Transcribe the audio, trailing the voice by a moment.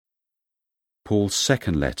Paul's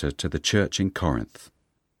second letter to the church in Corinth,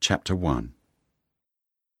 chapter 1.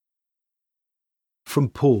 From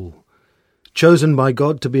Paul, chosen by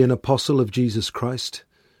God to be an apostle of Jesus Christ,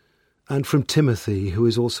 and from Timothy, who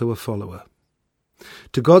is also a follower.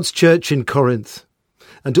 To God's church in Corinth,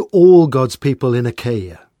 and to all God's people in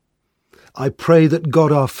Achaia, I pray that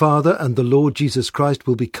God our Father and the Lord Jesus Christ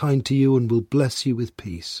will be kind to you and will bless you with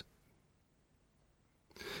peace.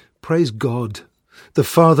 Praise God, the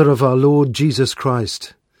Father of our Lord Jesus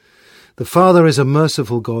Christ. The Father is a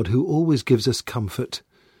merciful God who always gives us comfort.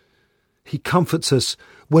 He comforts us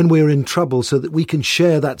when we are in trouble so that we can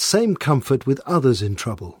share that same comfort with others in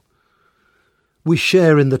trouble. We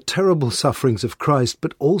share in the terrible sufferings of Christ,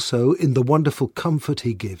 but also in the wonderful comfort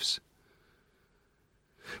he gives.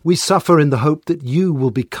 We suffer in the hope that you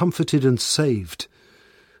will be comforted and saved.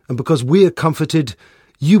 And because we are comforted,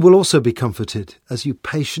 you will also be comforted as you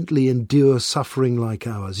patiently endure suffering like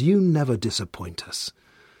ours. You never disappoint us.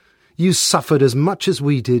 You suffered as much as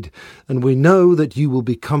we did, and we know that you will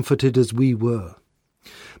be comforted as we were.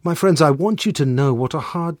 My friends, I want you to know what a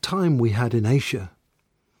hard time we had in Asia.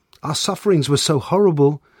 Our sufferings were so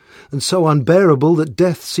horrible and so unbearable that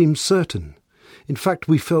death seemed certain. In fact,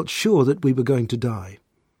 we felt sure that we were going to die.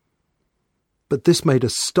 But this made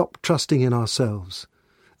us stop trusting in ourselves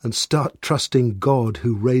and start trusting God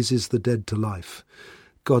who raises the dead to life.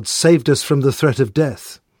 God saved us from the threat of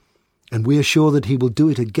death, and we are sure that he will do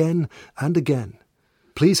it again and again.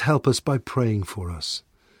 Please help us by praying for us.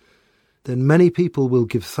 Then many people will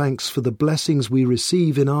give thanks for the blessings we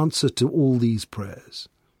receive in answer to all these prayers.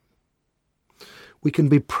 We can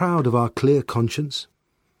be proud of our clear conscience.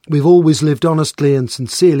 We've always lived honestly and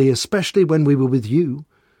sincerely, especially when we were with you.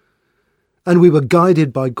 And we were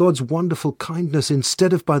guided by God's wonderful kindness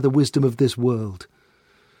instead of by the wisdom of this world.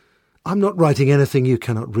 I'm not writing anything you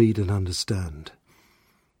cannot read and understand.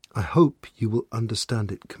 I hope you will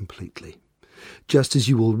understand it completely, just as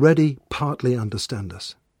you already partly understand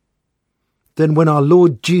us. Then when our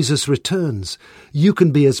Lord Jesus returns, you can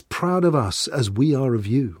be as proud of us as we are of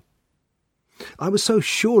you. I was so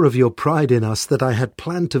sure of your pride in us that I had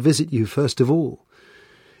planned to visit you first of all.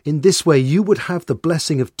 In this way you would have the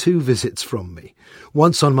blessing of 2 visits from me,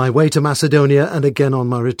 once on my way to Macedonia and again on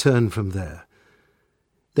my return from there.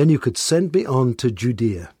 Then you could send me on to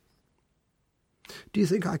Judea. Do you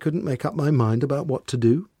think I couldn't make up my mind about what to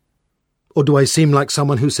do? Or do I seem like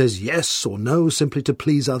someone who says yes or no simply to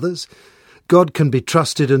please others? God can be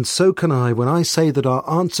trusted, and so can I when I say that our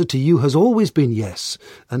answer to you has always been yes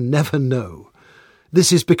and never no.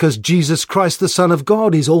 This is because Jesus Christ, the Son of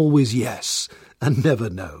God, is always yes and never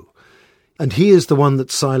no. And he is the one that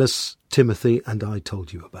Silas, Timothy, and I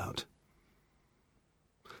told you about.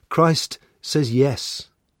 Christ says yes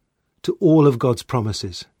to all of God's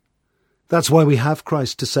promises. That's why we have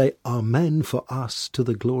Christ to say Amen for us to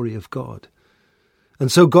the glory of God.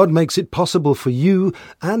 And so God makes it possible for you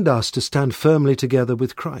and us to stand firmly together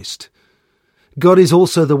with Christ. God is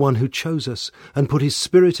also the one who chose us and put his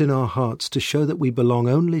Spirit in our hearts to show that we belong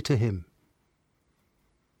only to him.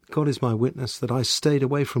 God is my witness that I stayed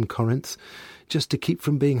away from Corinth just to keep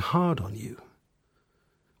from being hard on you.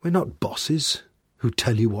 We're not bosses who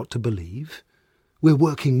tell you what to believe. We're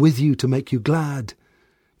working with you to make you glad,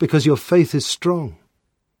 because your faith is strong.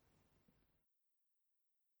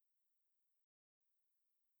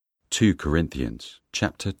 2 Corinthians,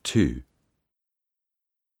 chapter 2.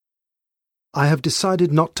 I have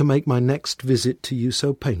decided not to make my next visit to you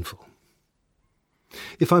so painful.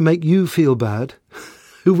 If I make you feel bad,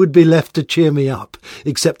 who would be left to cheer me up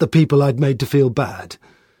except the people I'd made to feel bad?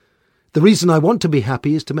 The reason I want to be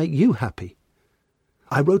happy is to make you happy.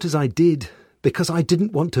 I wrote as I did because I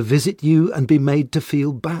didn't want to visit you and be made to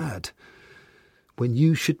feel bad, when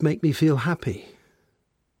you should make me feel happy.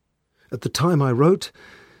 At the time I wrote,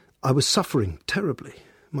 I was suffering terribly.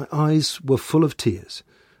 My eyes were full of tears,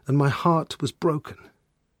 and my heart was broken.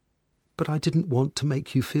 But I didn't want to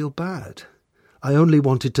make you feel bad. I only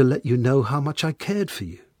wanted to let you know how much I cared for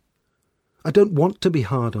you. I don't want to be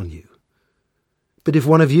hard on you. But if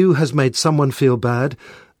one of you has made someone feel bad,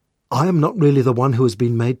 I am not really the one who has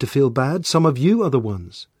been made to feel bad. Some of you are the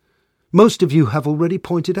ones. Most of you have already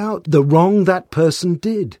pointed out the wrong that person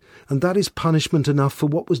did, and that is punishment enough for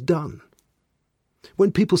what was done.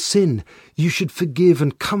 When people sin, you should forgive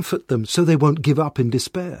and comfort them so they won't give up in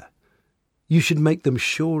despair. You should make them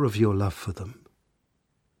sure of your love for them.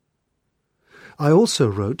 I also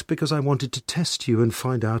wrote because I wanted to test you and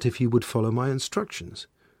find out if you would follow my instructions.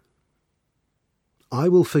 I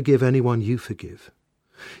will forgive anyone you forgive.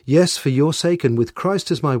 Yes, for your sake and with Christ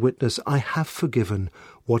as my witness, I have forgiven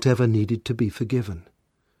whatever needed to be forgiven.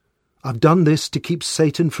 I've done this to keep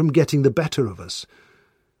Satan from getting the better of us.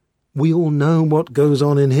 We all know what goes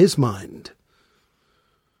on in his mind.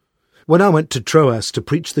 When I went to Troas to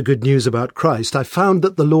preach the good news about Christ, I found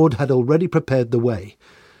that the Lord had already prepared the way.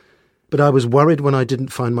 But I was worried when I didn't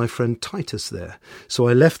find my friend Titus there, so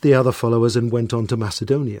I left the other followers and went on to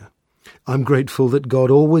Macedonia. I'm grateful that God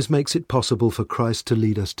always makes it possible for Christ to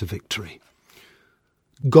lead us to victory.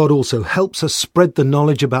 God also helps us spread the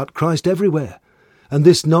knowledge about Christ everywhere, and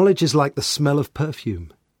this knowledge is like the smell of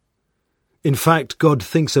perfume. In fact, God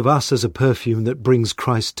thinks of us as a perfume that brings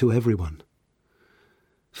Christ to everyone.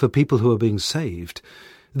 For people who are being saved,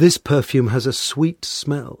 this perfume has a sweet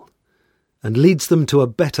smell and leads them to a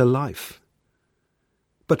better life.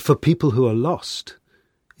 But for people who are lost,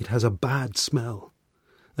 it has a bad smell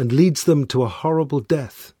and leads them to a horrible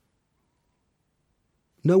death.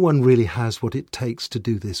 No one really has what it takes to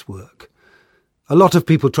do this work. A lot of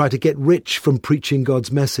people try to get rich from preaching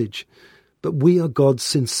God's message, but we are God's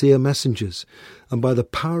sincere messengers, and by the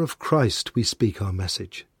power of Christ we speak our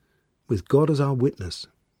message, with God as our witness.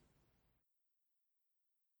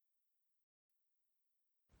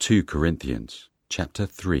 2 Corinthians chapter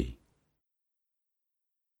 3.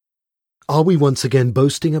 Are we once again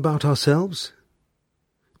boasting about ourselves?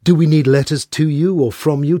 Do we need letters to you or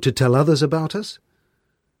from you to tell others about us?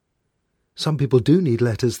 Some people do need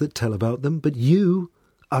letters that tell about them, but you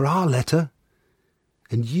are our letter,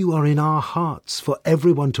 and you are in our hearts for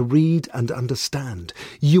everyone to read and understand.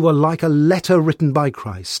 You are like a letter written by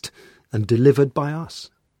Christ and delivered by us.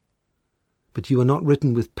 But you are not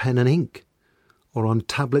written with pen and ink, or on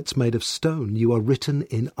tablets made of stone. You are written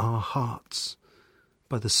in our hearts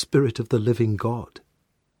by the Spirit of the living God.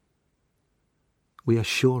 We are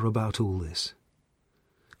sure about all this.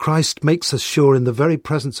 Christ makes us sure in the very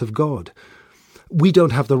presence of God. We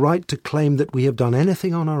don't have the right to claim that we have done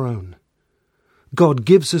anything on our own. God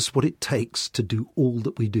gives us what it takes to do all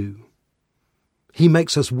that we do. He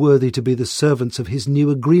makes us worthy to be the servants of his new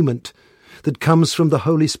agreement that comes from the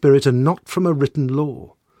Holy Spirit and not from a written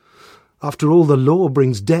law. After all, the law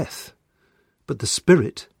brings death, but the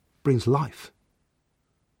Spirit brings life.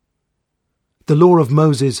 The law of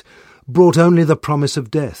Moses brought only the promise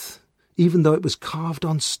of death, even though it was carved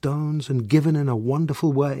on stones and given in a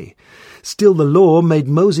wonderful way. Still, the law made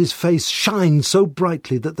Moses' face shine so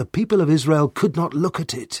brightly that the people of Israel could not look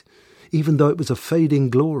at it, even though it was a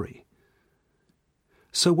fading glory.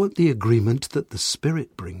 So won't the agreement that the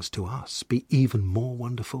Spirit brings to us be even more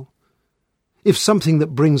wonderful? If something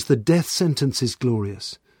that brings the death sentence is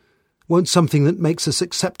glorious, won't something that makes us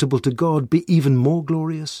acceptable to God be even more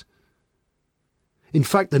glorious? In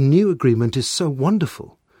fact, the new agreement is so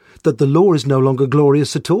wonderful that the law is no longer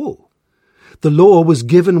glorious at all. The law was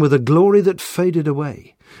given with a glory that faded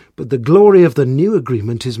away, but the glory of the new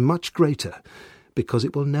agreement is much greater because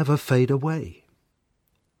it will never fade away.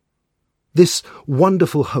 This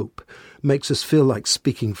wonderful hope makes us feel like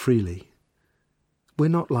speaking freely. We're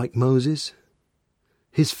not like Moses.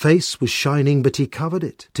 His face was shining, but he covered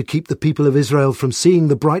it to keep the people of Israel from seeing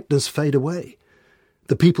the brightness fade away.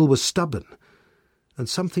 The people were stubborn, and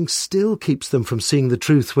something still keeps them from seeing the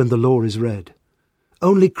truth when the law is read.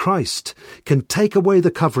 Only Christ can take away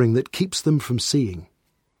the covering that keeps them from seeing.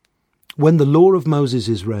 When the law of Moses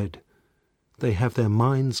is read, they have their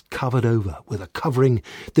minds covered over with a covering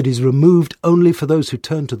that is removed only for those who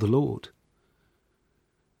turn to the Lord.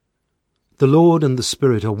 The Lord and the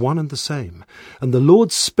Spirit are one and the same, and the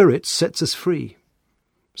Lord's Spirit sets us free,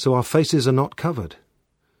 so our faces are not covered.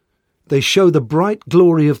 They show the bright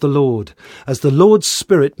glory of the Lord, as the Lord's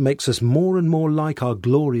Spirit makes us more and more like our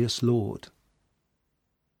glorious Lord.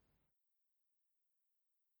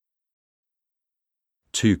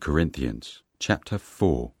 (2 Corinthians chapter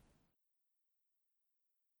 4).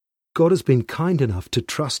 God has been kind enough to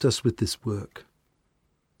trust us with this work.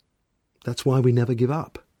 That's why we never give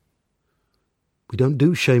up. We don't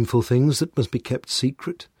do shameful things that must be kept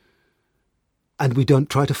secret. And we don't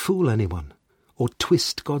try to fool anyone or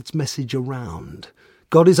twist God's message around.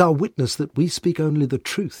 God is our witness that we speak only the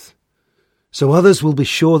truth, so others will be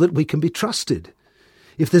sure that we can be trusted.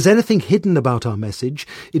 If there's anything hidden about our message,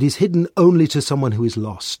 it is hidden only to someone who is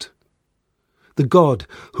lost. The God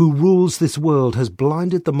who rules this world has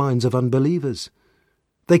blinded the minds of unbelievers.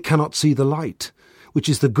 They cannot see the light, which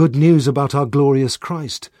is the good news about our glorious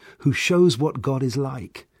Christ, who shows what God is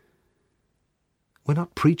like. We're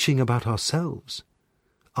not preaching about ourselves.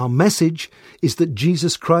 Our message is that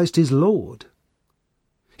Jesus Christ is Lord.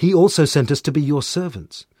 He also sent us to be your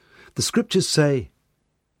servants. The Scriptures say,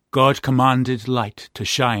 God commanded light to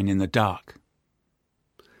shine in the dark.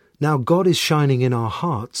 Now God is shining in our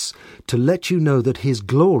hearts to let you know that his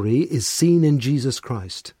glory is seen in Jesus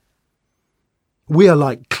Christ. We are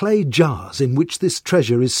like clay jars in which this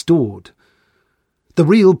treasure is stored. The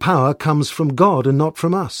real power comes from God and not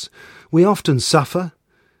from us. We often suffer,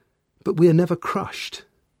 but we are never crushed.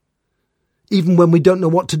 Even when we don't know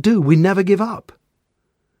what to do, we never give up.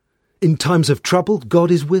 In times of trouble,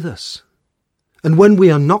 God is with us. And when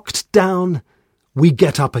we are knocked down, we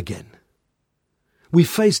get up again. We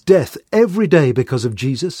face death every day because of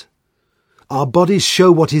Jesus. Our bodies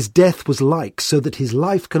show what his death was like so that his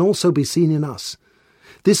life can also be seen in us.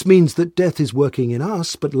 This means that death is working in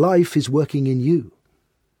us, but life is working in you.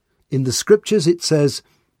 In the scriptures it says,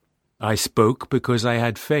 I spoke because I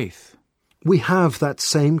had faith. We have that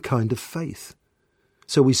same kind of faith.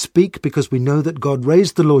 So we speak because we know that God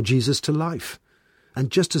raised the Lord Jesus to life.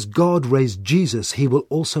 And just as God raised Jesus, he will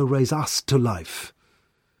also raise us to life.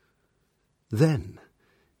 Then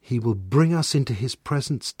he will bring us into his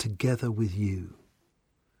presence together with you.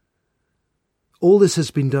 All this has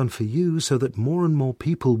been done for you so that more and more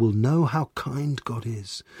people will know how kind God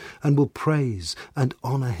is and will praise and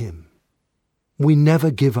honour him. We never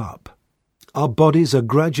give up. Our bodies are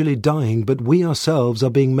gradually dying, but we ourselves are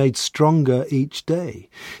being made stronger each day.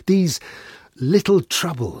 These little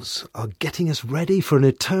troubles are getting us ready for an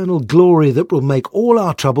eternal glory that will make all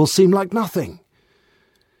our troubles seem like nothing.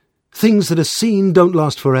 Things that are seen don't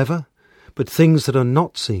last forever, but things that are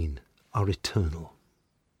not seen are eternal.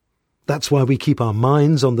 That's why we keep our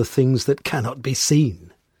minds on the things that cannot be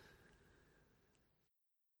seen.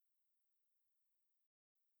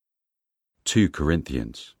 Two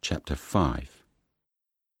Corinthians chapter 5.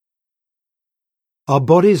 Our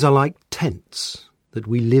bodies are like tents that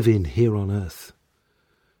we live in here on earth.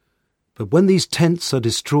 But when these tents are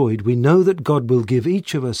destroyed, we know that God will give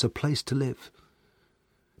each of us a place to live.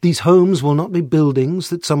 These homes will not be buildings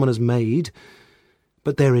that someone has made,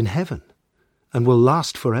 but they're in heaven and will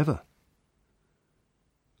last forever.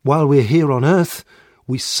 While we're here on earth,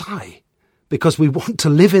 we sigh because we want to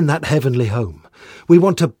live in that heavenly home. We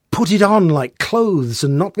want to put it on like clothes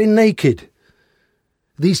and not be naked.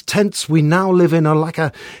 These tents we now live in are like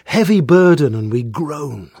a heavy burden, and we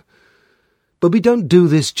groan. But we don't do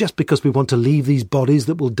this just because we want to leave these bodies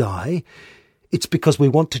that will die. It's because we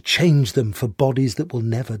want to change them for bodies that will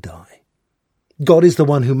never die. God is the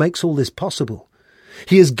one who makes all this possible.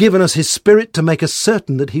 He has given us his Spirit to make us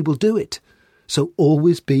certain that he will do it. So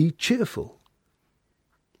always be cheerful.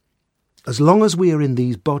 As long as we are in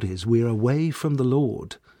these bodies, we are away from the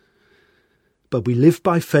Lord. But we live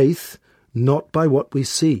by faith, not by what we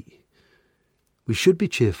see. We should be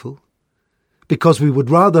cheerful, because we would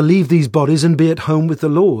rather leave these bodies and be at home with the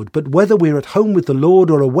Lord. But whether we're at home with the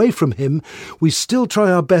Lord or away from him, we still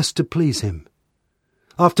try our best to please him.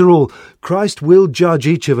 After all, Christ will judge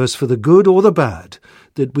each of us for the good or the bad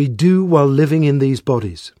that we do while living in these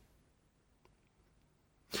bodies.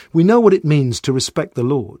 We know what it means to respect the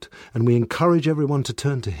Lord, and we encourage everyone to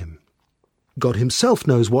turn to him. God himself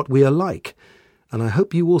knows what we are like, and I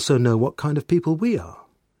hope you also know what kind of people we are.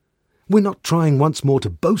 We're not trying once more to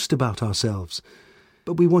boast about ourselves,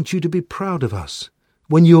 but we want you to be proud of us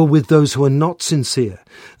when you're with those who are not sincere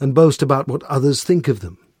and boast about what others think of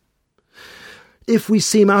them. If we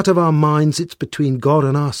seem out of our minds, it's between God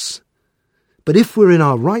and us. But if we're in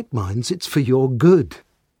our right minds, it's for your good.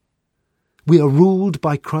 We are ruled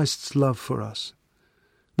by Christ's love for us.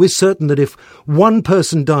 We're certain that if one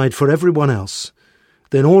person died for everyone else,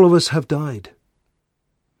 then all of us have died.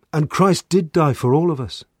 And Christ did die for all of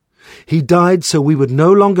us. He died so we would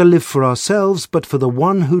no longer live for ourselves, but for the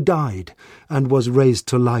one who died and was raised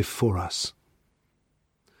to life for us.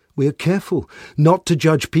 We are careful not to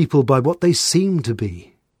judge people by what they seem to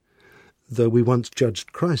be, though we once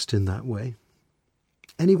judged Christ in that way.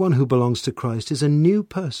 Anyone who belongs to Christ is a new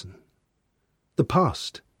person. The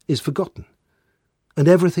past is forgotten, and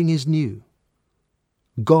everything is new.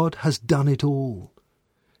 God has done it all.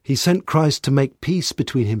 He sent Christ to make peace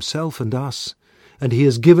between himself and us, and he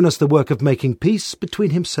has given us the work of making peace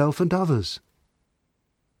between himself and others.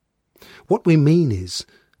 What we mean is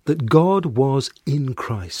that God was in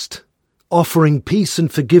Christ, offering peace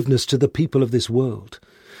and forgiveness to the people of this world,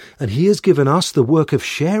 and he has given us the work of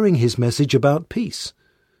sharing his message about peace.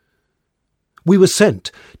 We were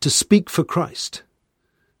sent to speak for Christ,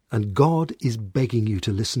 and God is begging you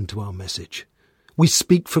to listen to our message. We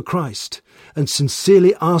speak for Christ and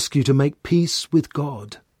sincerely ask you to make peace with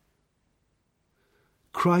God.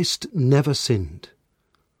 Christ never sinned,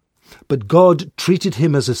 but God treated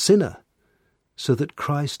him as a sinner so that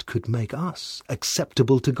Christ could make us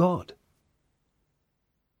acceptable to God.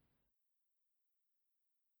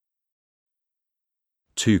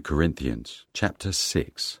 Two Corinthians chapter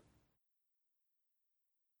 6.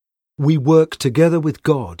 We work together with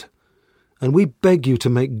God, And we beg you to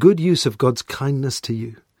make good use of God's kindness to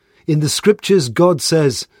you. In the Scriptures, God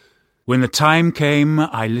says, When the time came,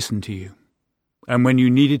 I listened to you. And when you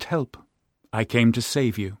needed help, I came to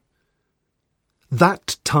save you.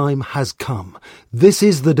 That time has come. This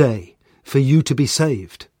is the day for you to be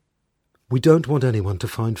saved. We don't want anyone to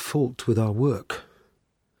find fault with our work,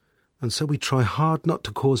 and so we try hard not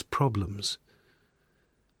to cause problems.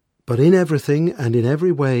 But in everything and in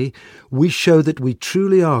every way, we show that we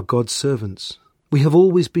truly are God's servants. We have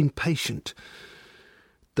always been patient,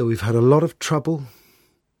 though we've had a lot of trouble,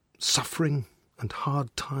 suffering, and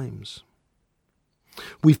hard times.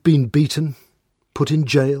 We've been beaten, put in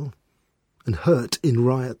jail, and hurt in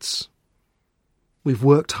riots. We've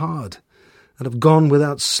worked hard and have gone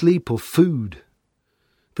without sleep or food,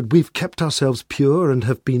 but we've kept ourselves pure and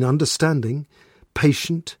have been understanding,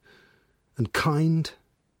 patient, and kind.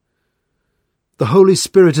 The Holy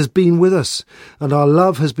Spirit has been with us, and our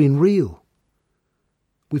love has been real.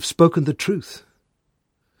 We've spoken the truth,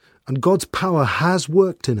 and God's power has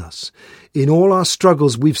worked in us. In all our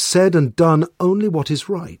struggles, we've said and done only what is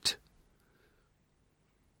right.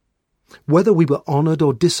 Whether we were honoured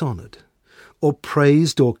or dishonoured, or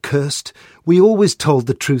praised or cursed, we always told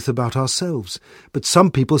the truth about ourselves, but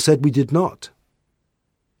some people said we did not.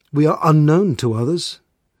 We are unknown to others,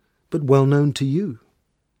 but well known to you.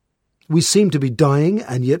 We seem to be dying,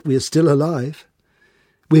 and yet we are still alive.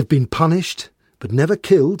 We have been punished, but never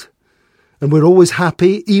killed, and we're always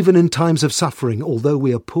happy, even in times of suffering. Although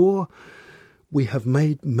we are poor, we have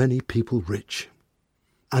made many people rich.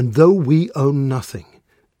 And though we own nothing,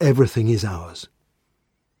 everything is ours.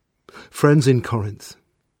 Friends in Corinth,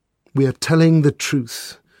 we are telling the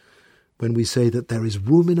truth when we say that there is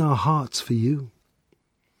room in our hearts for you.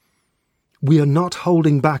 We are not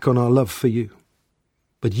holding back on our love for you,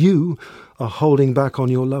 but you are holding back on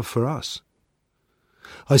your love for us.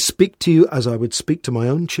 I speak to you as I would speak to my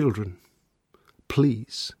own children.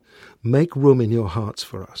 Please, make room in your hearts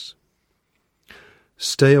for us.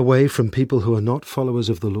 Stay away from people who are not followers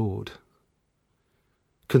of the Lord.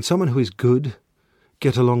 Can someone who is good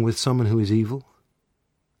get along with someone who is evil?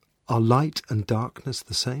 Are light and darkness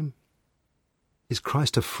the same? Is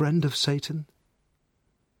Christ a friend of Satan?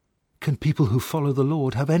 Can people who follow the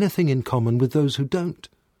Lord have anything in common with those who don't?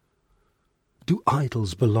 Do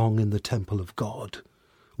idols belong in the temple of God?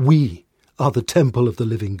 We are the temple of the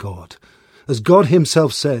living God. As God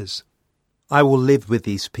himself says, I will live with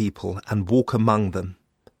these people and walk among them.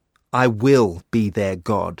 I will be their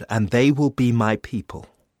God, and they will be my people.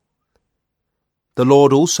 The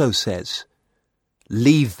Lord also says,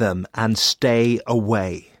 leave them and stay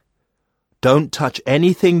away. Don't touch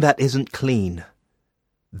anything that isn't clean.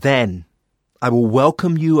 Then I will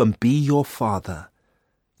welcome you and be your father.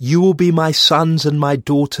 You will be my sons and my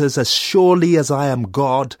daughters as surely as I am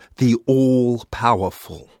God, the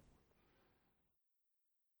all-powerful.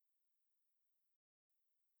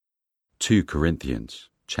 2 Corinthians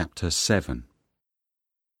chapter 7.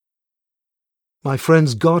 My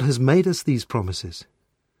friends, God has made us these promises.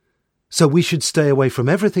 So we should stay away from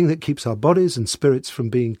everything that keeps our bodies and spirits from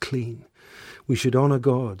being clean. We should honour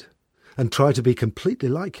God and try to be completely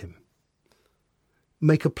like him.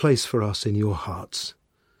 Make a place for us in your hearts.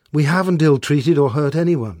 We haven't ill-treated or hurt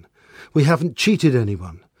anyone. We haven't cheated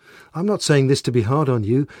anyone. I'm not saying this to be hard on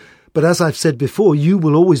you, but as I've said before, you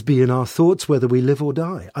will always be in our thoughts whether we live or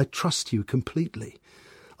die. I trust you completely.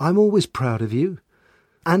 I'm always proud of you,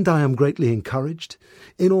 and I am greatly encouraged.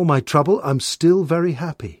 In all my trouble, I'm still very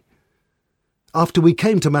happy. After we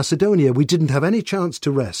came to Macedonia, we didn't have any chance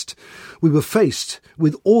to rest. We were faced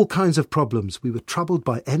with all kinds of problems. We were troubled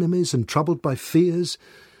by enemies and troubled by fears.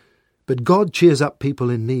 But God cheers up people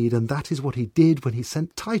in need, and that is what he did when he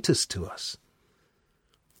sent Titus to us.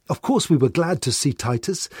 Of course, we were glad to see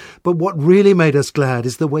Titus, but what really made us glad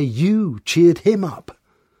is the way you cheered him up.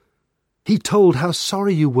 He told how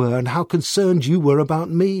sorry you were and how concerned you were about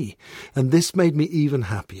me, and this made me even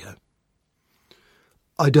happier.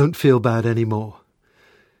 I don't feel bad anymore,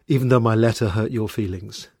 even though my letter hurt your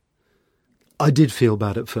feelings. I did feel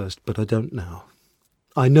bad at first, but I don't now.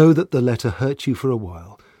 I know that the letter hurt you for a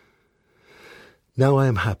while. Now I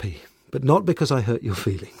am happy, but not because I hurt your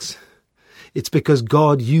feelings. It's because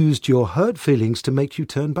God used your hurt feelings to make you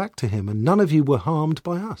turn back to him, and none of you were harmed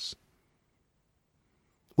by us.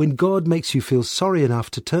 When God makes you feel sorry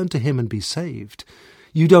enough to turn to him and be saved,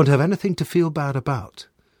 you don't have anything to feel bad about.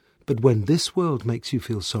 But when this world makes you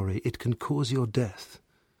feel sorry, it can cause your death.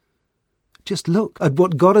 Just look at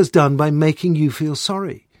what God has done by making you feel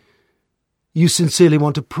sorry. You sincerely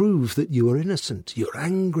want to prove that you are innocent. You're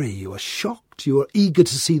angry, you are shocked, you are eager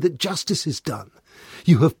to see that justice is done.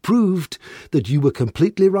 You have proved that you were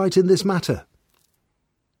completely right in this matter.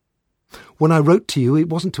 When I wrote to you, it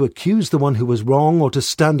wasn't to accuse the one who was wrong or to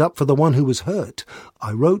stand up for the one who was hurt.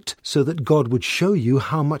 I wrote so that God would show you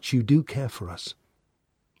how much you do care for us.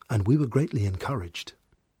 And we were greatly encouraged.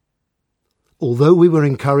 Although we were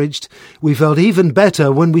encouraged, we felt even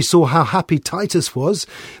better when we saw how happy Titus was,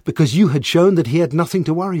 because you had shown that he had nothing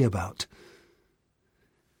to worry about.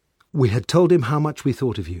 We had told him how much we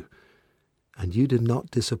thought of you, and you did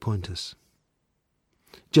not disappoint us.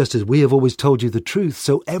 Just as we have always told you the truth,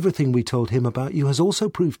 so everything we told him about you has also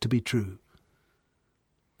proved to be true.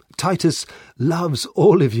 Titus loves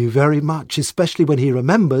all of you very much, especially when he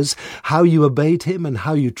remembers how you obeyed him and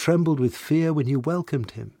how you trembled with fear when you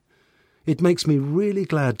welcomed him. It makes me really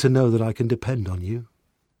glad to know that I can depend on you.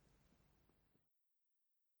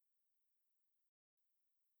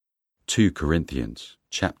 2 Corinthians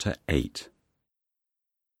chapter 8.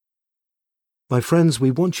 My friends,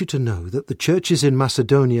 we want you to know that the churches in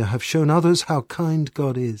Macedonia have shown others how kind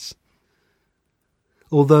God is.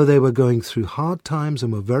 Although they were going through hard times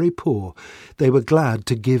and were very poor, they were glad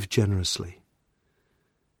to give generously.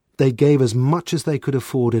 They gave as much as they could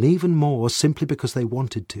afford and even more simply because they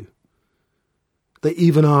wanted to. They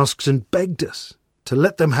even asked and begged us to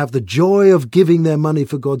let them have the joy of giving their money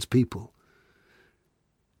for God's people.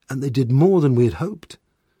 And they did more than we had hoped.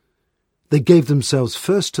 They gave themselves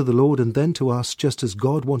first to the Lord and then to us, just as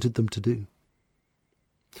God wanted them to do.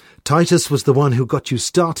 Titus was the one who got you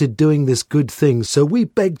started doing this good thing, so we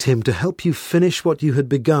begged him to help you finish what you had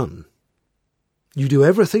begun. You do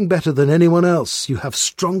everything better than anyone else. You have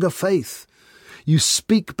stronger faith. You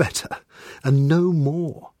speak better and know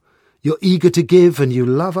more. You're eager to give and you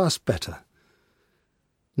love us better.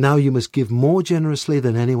 Now you must give more generously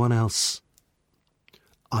than anyone else.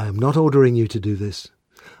 I am not ordering you to do this.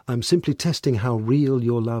 I'm simply testing how real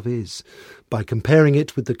your love is by comparing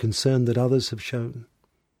it with the concern that others have shown.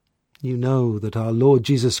 You know that our Lord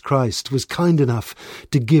Jesus Christ was kind enough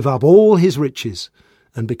to give up all his riches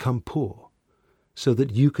and become poor so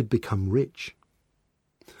that you could become rich.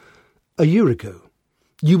 A year ago,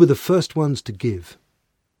 you were the first ones to give,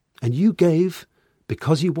 and you gave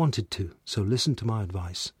because you wanted to, so listen to my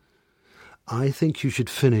advice. I think you should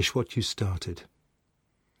finish what you started.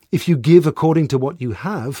 If you give according to what you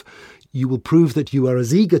have, you will prove that you are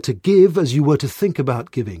as eager to give as you were to think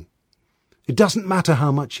about giving. It doesn't matter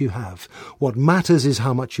how much you have. What matters is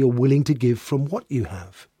how much you're willing to give from what you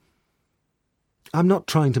have. I'm not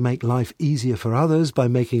trying to make life easier for others by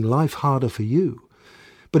making life harder for you,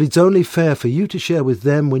 but it's only fair for you to share with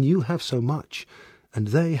them when you have so much and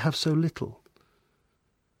they have so little.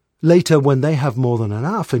 Later, when they have more than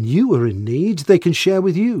enough and you are in need, they can share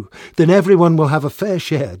with you. Then everyone will have a fair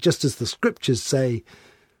share, just as the scriptures say,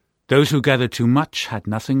 Those who gathered too much had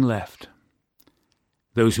nothing left.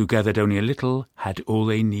 Those who gathered only a little had all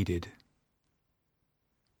they needed.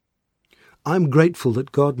 I'm grateful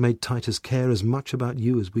that God made Titus care as much about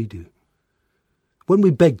you as we do. When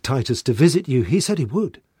we begged Titus to visit you, he said he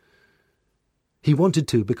would. He wanted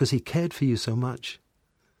to because he cared for you so much.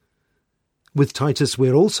 With Titus,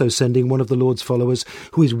 we're also sending one of the Lord's followers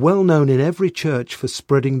who is well known in every church for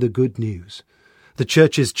spreading the good news. The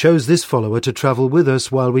churches chose this follower to travel with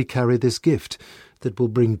us while we carry this gift that will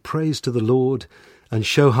bring praise to the Lord and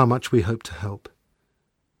show how much we hope to help.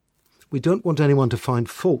 We don't want anyone to find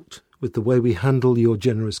fault with the way we handle your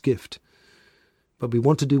generous gift, but we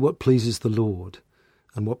want to do what pleases the Lord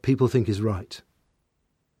and what people think is right.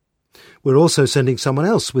 We're also sending someone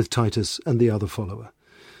else with Titus and the other follower.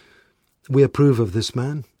 We approve of this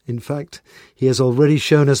man. In fact, he has already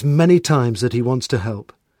shown us many times that he wants to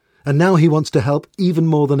help. And now he wants to help even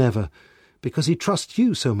more than ever, because he trusts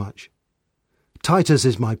you so much. Titus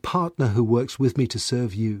is my partner who works with me to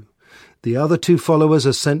serve you. The other two followers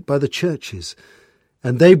are sent by the churches,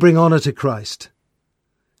 and they bring honor to Christ.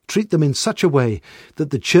 Treat them in such a way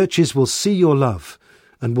that the churches will see your love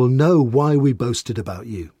and will know why we boasted about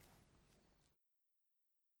you.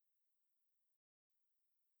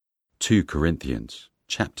 2 Corinthians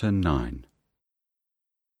chapter 9.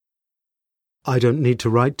 I don't need to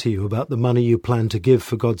write to you about the money you plan to give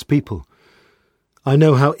for God's people. I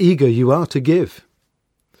know how eager you are to give.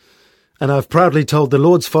 And I've proudly told the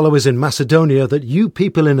Lord's followers in Macedonia that you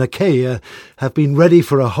people in Achaia have been ready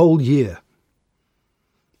for a whole year.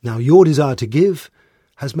 Now your desire to give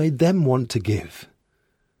has made them want to give.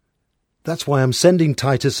 That's why I'm sending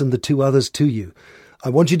Titus and the two others to you. I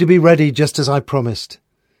want you to be ready just as I promised.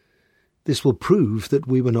 This will prove that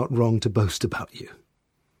we were not wrong to boast about you.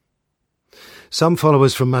 Some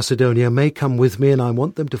followers from Macedonia may come with me, and I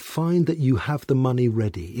want them to find that you have the money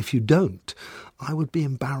ready. If you don't, I would be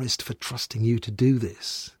embarrassed for trusting you to do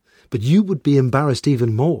this. But you would be embarrassed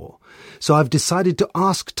even more. So I've decided to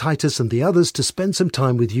ask Titus and the others to spend some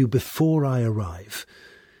time with you before I arrive.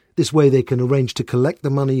 This way they can arrange to collect the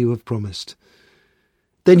money you have promised.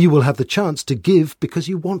 Then you will have the chance to give because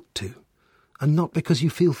you want to, and not because you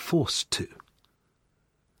feel forced to.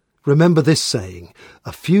 Remember this saying,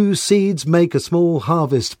 a few seeds make a small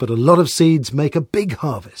harvest, but a lot of seeds make a big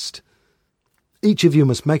harvest. Each of you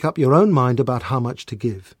must make up your own mind about how much to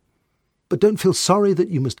give. But don't feel sorry that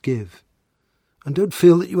you must give. And don't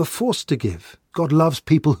feel that you are forced to give. God loves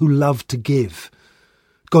people who love to give.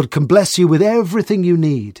 God can bless you with everything you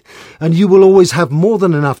need, and you will always have more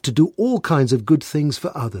than enough to do all kinds of good things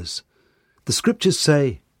for others. The scriptures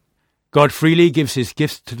say, God freely gives his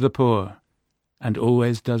gifts to the poor, and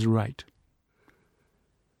always does right.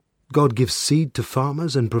 God gives seed to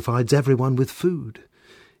farmers and provides everyone with food.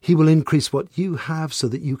 He will increase what you have so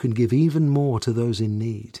that you can give even more to those in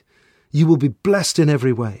need. You will be blessed in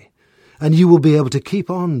every way, and you will be able to keep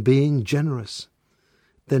on being generous.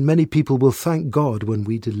 Then many people will thank God when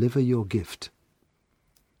we deliver your gift.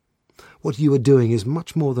 What you are doing is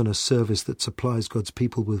much more than a service that supplies God's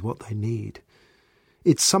people with what they need.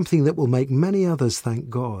 It's something that will make many others thank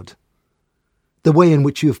God. The way in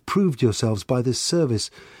which you have proved yourselves by this service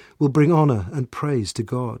will bring honour and praise to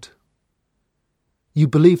God. You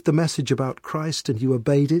believed the message about Christ and you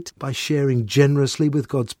obeyed it by sharing generously with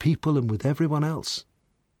God's people and with everyone else.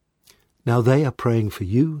 Now they are praying for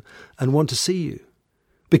you and want to see you,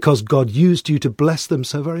 because God used you to bless them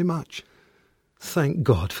so very much. Thank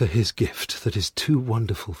God for his gift that is too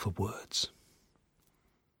wonderful for words.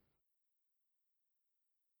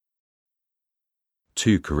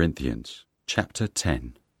 2 Corinthians chapter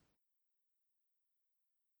 10.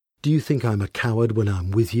 Do you think I'm a coward when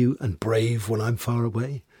I'm with you and brave when I'm far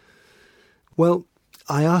away? Well,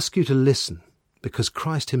 I ask you to listen, because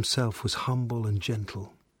Christ himself was humble and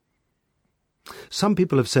gentle. Some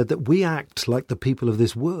people have said that we act like the people of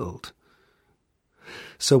this world.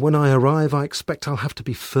 So when I arrive, I expect I'll have to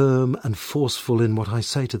be firm and forceful in what I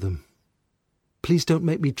say to them. Please don't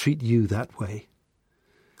make me treat you that way.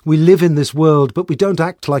 We live in this world, but we don't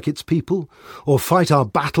act like its people, or fight our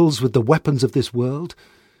battles with the weapons of this world.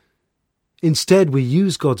 Instead, we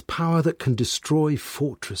use God's power that can destroy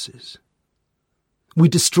fortresses. We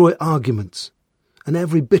destroy arguments and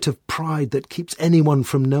every bit of pride that keeps anyone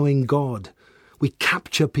from knowing God. We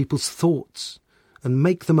capture people's thoughts and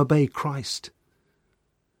make them obey Christ.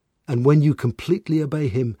 And when you completely obey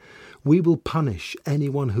him, we will punish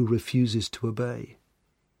anyone who refuses to obey.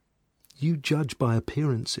 You judge by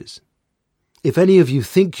appearances. If any of you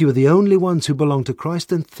think you are the only ones who belong to Christ,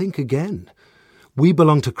 then think again. We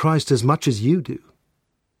belong to Christ as much as you do.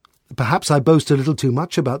 Perhaps I boast a little too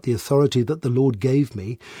much about the authority that the Lord gave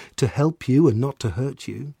me to help you and not to hurt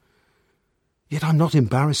you. Yet I'm not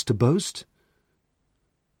embarrassed to boast.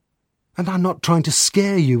 And I'm not trying to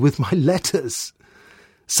scare you with my letters.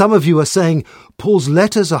 Some of you are saying, Paul's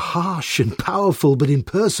letters are harsh and powerful, but in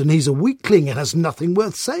person he's a weakling and has nothing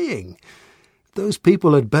worth saying. Those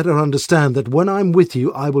people had better understand that when I'm with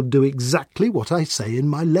you, I will do exactly what I say in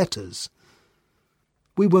my letters.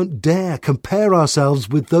 We won't dare compare ourselves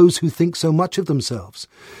with those who think so much of themselves,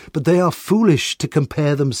 but they are foolish to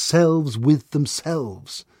compare themselves with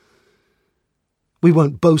themselves. We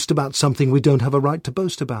won't boast about something we don't have a right to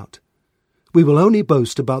boast about. We will only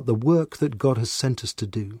boast about the work that God has sent us to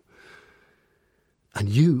do. And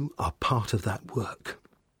you are part of that work.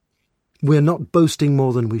 We're not boasting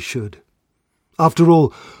more than we should. After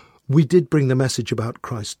all, we did bring the message about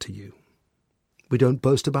Christ to you. We don't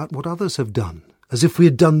boast about what others have done, as if we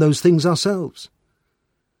had done those things ourselves.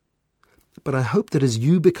 But I hope that as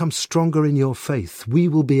you become stronger in your faith, we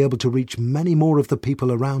will be able to reach many more of the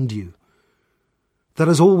people around you. That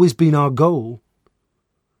has always been our goal.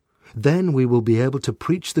 Then we will be able to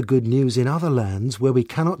preach the good news in other lands where we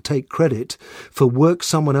cannot take credit for work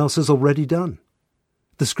someone else has already done.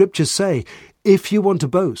 The scriptures say, if you want to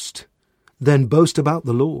boast, then boast about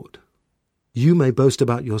the Lord. You may boast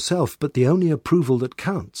about yourself, but the only approval that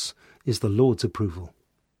counts is the Lord's approval.